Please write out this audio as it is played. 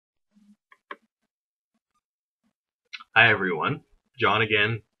Hi everyone, John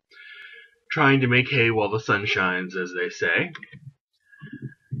again, trying to make hay while the sun shines, as they say.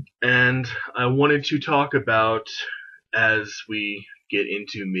 And I wanted to talk about, as we get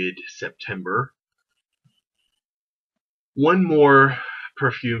into mid-September, one more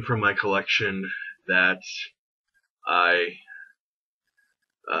perfume from my collection that I,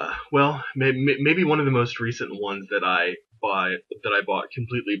 maybe one of the most recent ones that I bought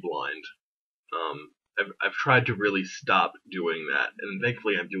completely blind. I've tried to really stop doing that, and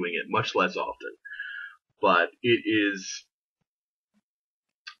thankfully I'm doing it much less often. But it is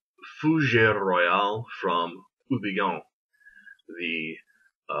Fougere Royale from Houbigant, the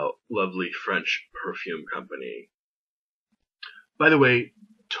lovely French perfume company. By the way,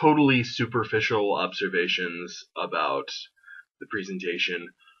 totally superficial observations about the presentation,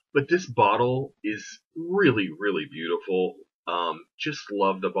 but this bottle is really, really beautiful. Just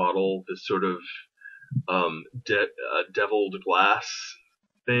love the bottle, this sort of deviled glass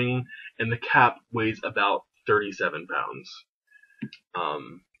thing, and the cap weighs about 37 pounds.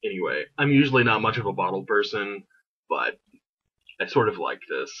 Anyway, I'm usually not much of a bottle person, but I sort of like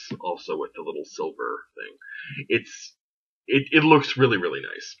this also with the little silver thing. It looks really, really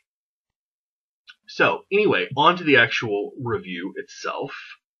nice. So anyway, on to the actual review itself.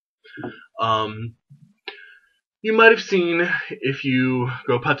 Um, you might have seen, if you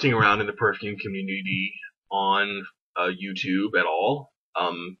go putzing around in the perfume community on YouTube at all,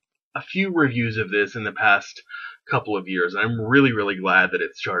 a few reviews of this in the past couple of years. I'm really, really glad that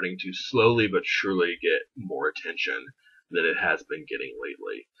it's starting to slowly but surely get more attention than it has been getting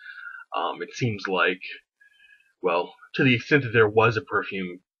lately. It seems like, well, to the extent that there was a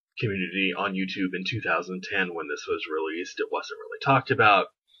perfume community on YouTube in 2010 when this was released, it wasn't really talked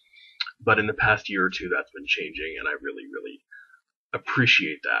about. But in the past year or two, that's been changing, and I really, really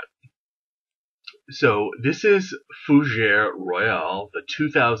appreciate that. So this is Fougere Royale, the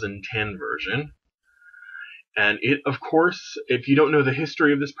 2010 version. And it, of course, if you don't know the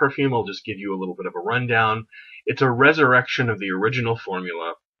history of this perfume, I'll just give you a little bit of a rundown. It's a resurrection of the original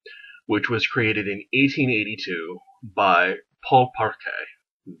formula, which was created in 1882 by Paul Parquet,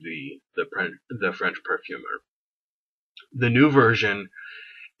 the French perfumer. The new version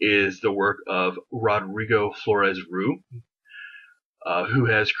is the work of Rodrigo Flores Roux, who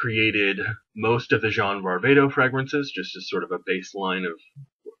has created most of the Jean Varvedo fragrances, just as sort of a baseline of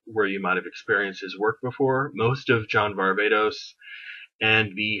where you might have experienced his work before. Most of John Varvatos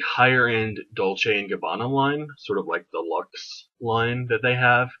and the higher end Dolce & Gabbana line, sort of like the Luxe line that they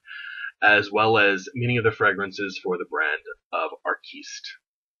have, as well as many of the fragrances for the brand of Arquiste.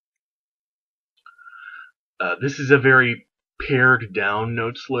 This is a very pared down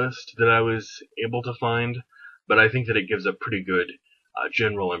notes list that I was able to find, but I think that it gives a pretty good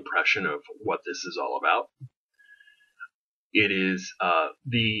general impression of what this is all about. It is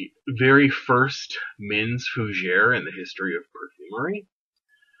the very first men's fougere in the history of perfumery.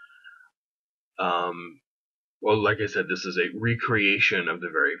 Well, like I said, this is a recreation of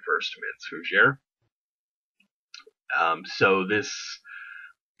the very first men's fougere. So this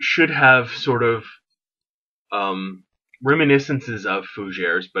should have sort of reminiscences of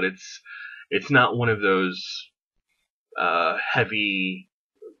Fougeres, but it's not one of those heavy,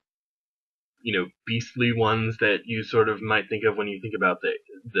 beastly ones that you sort of might think of when you think about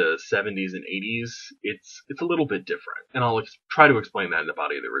the 70s and 80s. It's a little bit different, and I'll try to explain that in the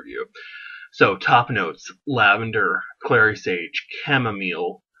body of the review. So, top notes: lavender, clary sage,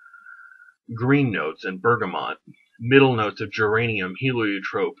 chamomile, green notes, and bergamot. Middle notes of geranium,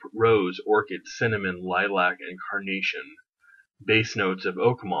 heliotrope, rose, orchid, cinnamon, lilac, and carnation. Base notes of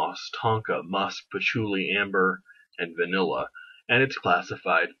oak moss, tonka, musk, patchouli, amber, and vanilla. And it's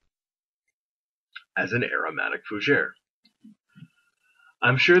classified as an aromatic fougere.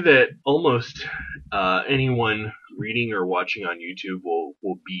 I'm sure that almost anyone reading or watching on YouTube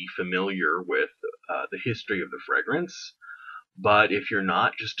will be familiar with the history of the fragrance. But if you're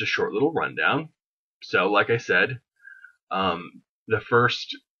not, just a short little rundown. So, like I said, the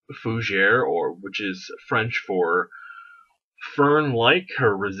first fougere, which is French for fern-like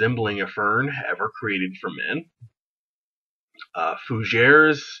or resembling a fern, ever created for men.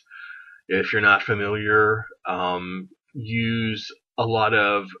 Fougeres, if you're not familiar, use a lot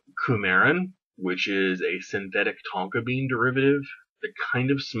of coumarin, which is a synthetic tonka bean derivative that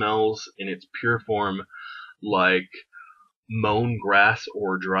kind of smells in its pure form like mown grass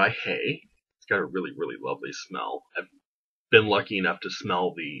or dry hay. It's got a really, really lovely smell. I've been lucky enough to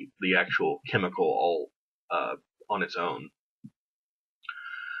smell the actual chemical all on its own.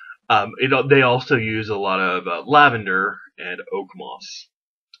 They also use a lot of lavender and oak moss.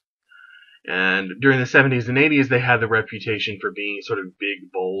 And during the 70s and 80s, they had the reputation for being sort of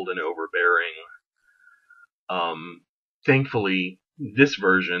big, bold, and overbearing. Thankfully, this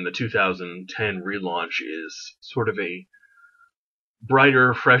version, the 2010 relaunch, is sort of a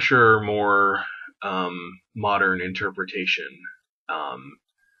brighter, fresher, more modern interpretation.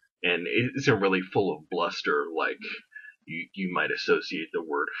 And it isn't really full of bluster like you might associate the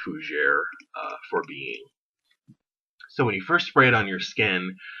word Fougere for being. So when you first spray it on your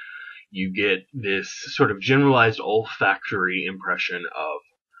skin, you get this sort of generalized olfactory impression of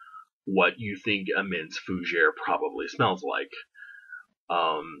what you think a men's Fougere probably smells like.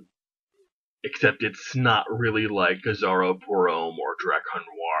 Except it's not really like Gazzaro Pour Homme or Draco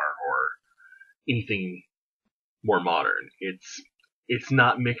Noir or anything more modern. It's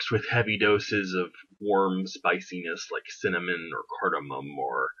not mixed with heavy doses of warm spiciness like cinnamon or cardamom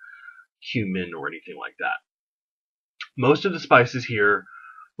or cumin or anything like that. Most of the spices here,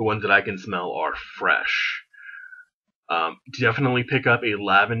 the ones that I can smell, are fresh. Definitely pick up a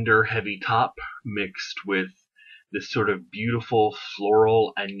lavender heavy top mixed with this sort of beautiful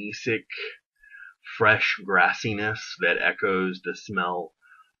floral anisic fresh grassiness that echoes the smell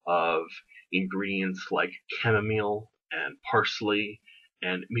of ingredients like chamomile and parsley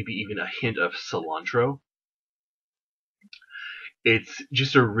and maybe even a hint of cilantro. It's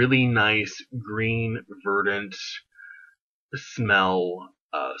just a really nice green verdant smell,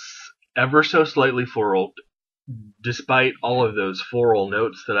 ever so slightly floral, despite all of those floral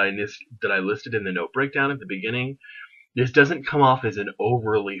notes that I listed in the note breakdown at the beginning. This doesn't come off as an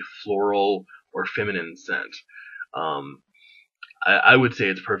overly floral or feminine scent. I would say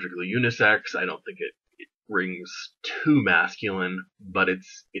it's perfectly unisex. I don't think it rings too masculine, but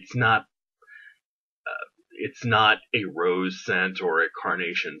it's not a rose scent or a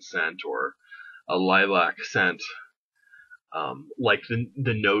carnation scent or a lilac scent, like the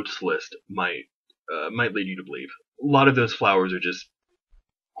notes list might lead you to believe. A lot of those flowers are just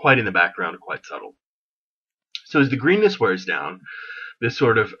quite in the background, quite subtle. So as the greenness wears down, this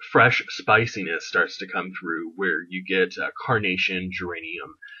sort of fresh spiciness starts to come through, where you get carnation,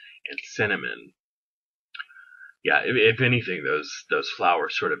 geranium, and cinnamon. Yeah, if anything, those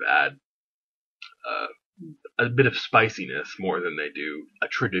flowers sort of add a bit of spiciness more than they do a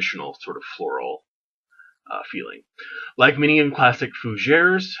traditional sort of floral feeling. Like many classic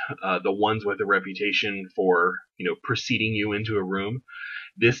Fougeres, the ones with a reputation for preceding you into a room,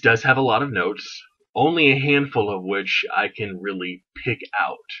 this does have a lot of notes, only a handful of which I can really pick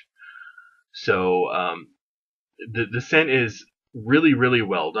out. So the scent is really, really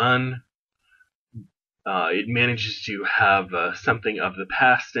well done. It manages to have something of the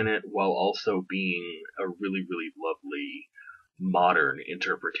past in it while also being a really, really lovely modern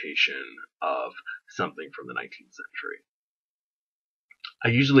interpretation of something from the 19th century. I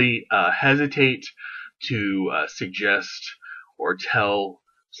usually hesitate to suggest or tell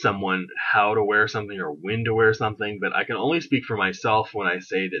someone how to wear something or when to wear something, but I can only speak for myself when I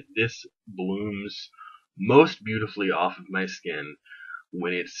say that this blooms most beautifully off of my skin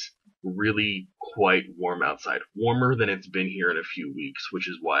when it's really quite warm outside. Warmer than it's been here in a few weeks, which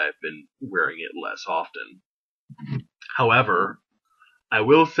is why I've been wearing it less often. However, I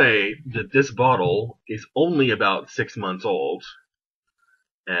will say that this bottle is only about 6 months old,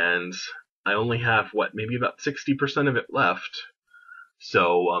 and I only have, maybe about 60% of it left.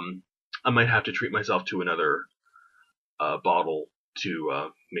 So I might have to treat myself to another bottle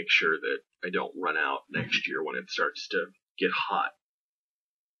to make sure that I don't run out next year when it starts to get hot.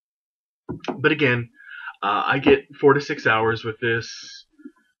 But again, I get 4 to 6 hours with this,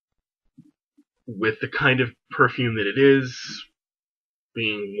 with the kind of perfume that it is,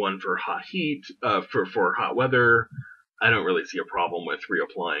 being one for hot heat, for hot weather. I don't really see a problem with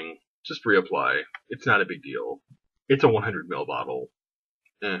reapplying. Just reapply. It's not a big deal. It's a 100 ml bottle.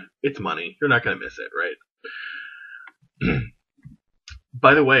 It's money. You're not going to miss it, right?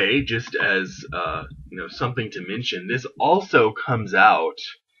 By the way, just as something to mention, this also comes out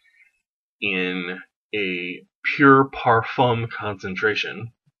in a pure parfum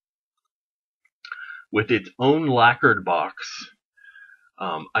concentration with its own lacquered box.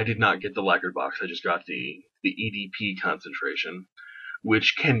 I did not get the lacquered box. I just got the EDP concentration,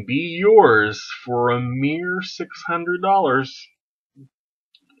 which can be yours for a mere $600.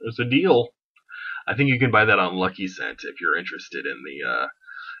 It's a deal. I think you can buy that on Lucky Scent if you're interested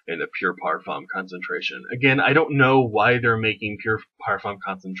in the pure parfum concentration. Again, I don't know why they're making pure parfum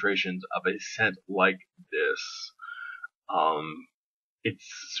concentrations of a scent like this.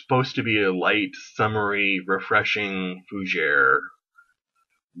 It's supposed to be a light, summery, refreshing fougere.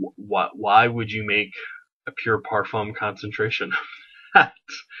 Why would you make a pure parfum concentration of that?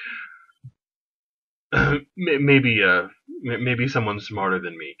 maybe someone smarter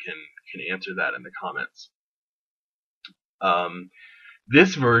than me can answer that in the comments.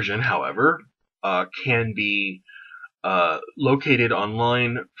 This version, however, can be located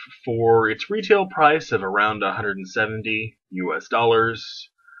online for its retail price of around 170 US dollars.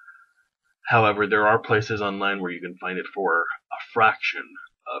 However, there are places online where you can find it for a fraction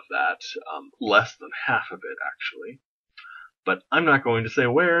of that, less than half of it actually. But I'm not going to say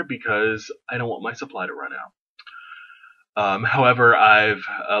where because I don't want my supply to run out. However,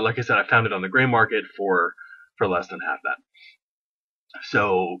 like I said, I found it on the gray market for less than half that.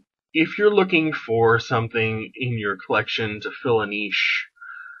 So if you're looking for something in your collection to fill a niche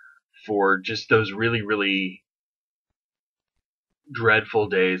for just those really, really dreadful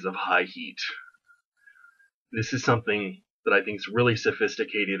days of high heat, this is something that I think is really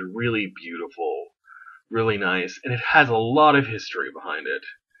sophisticated, really beautiful, really nice, and it has a lot of history behind it.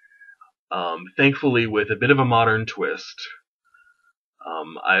 Thankfully, with a bit of a modern twist.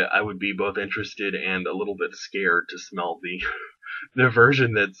 I would be both interested and a little bit scared to smell the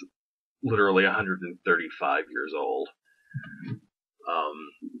version that's literally 135 years old.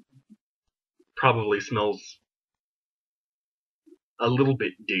 Probably smells a little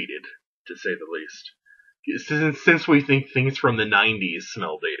bit dated, to say the least. Since we think things from the 90s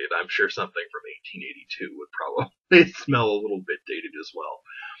smell dated, I'm sure something from 1882 would probably smell a little bit dated as well.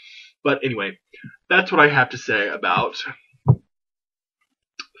 But anyway, that's what I have to say about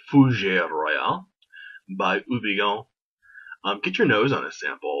Fougere Royale by Houbigant. Get your nose on a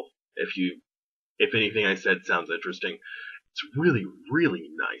sample if anything I said sounds interesting. It's really, really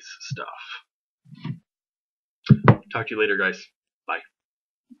nice stuff. Talk to you later, guys.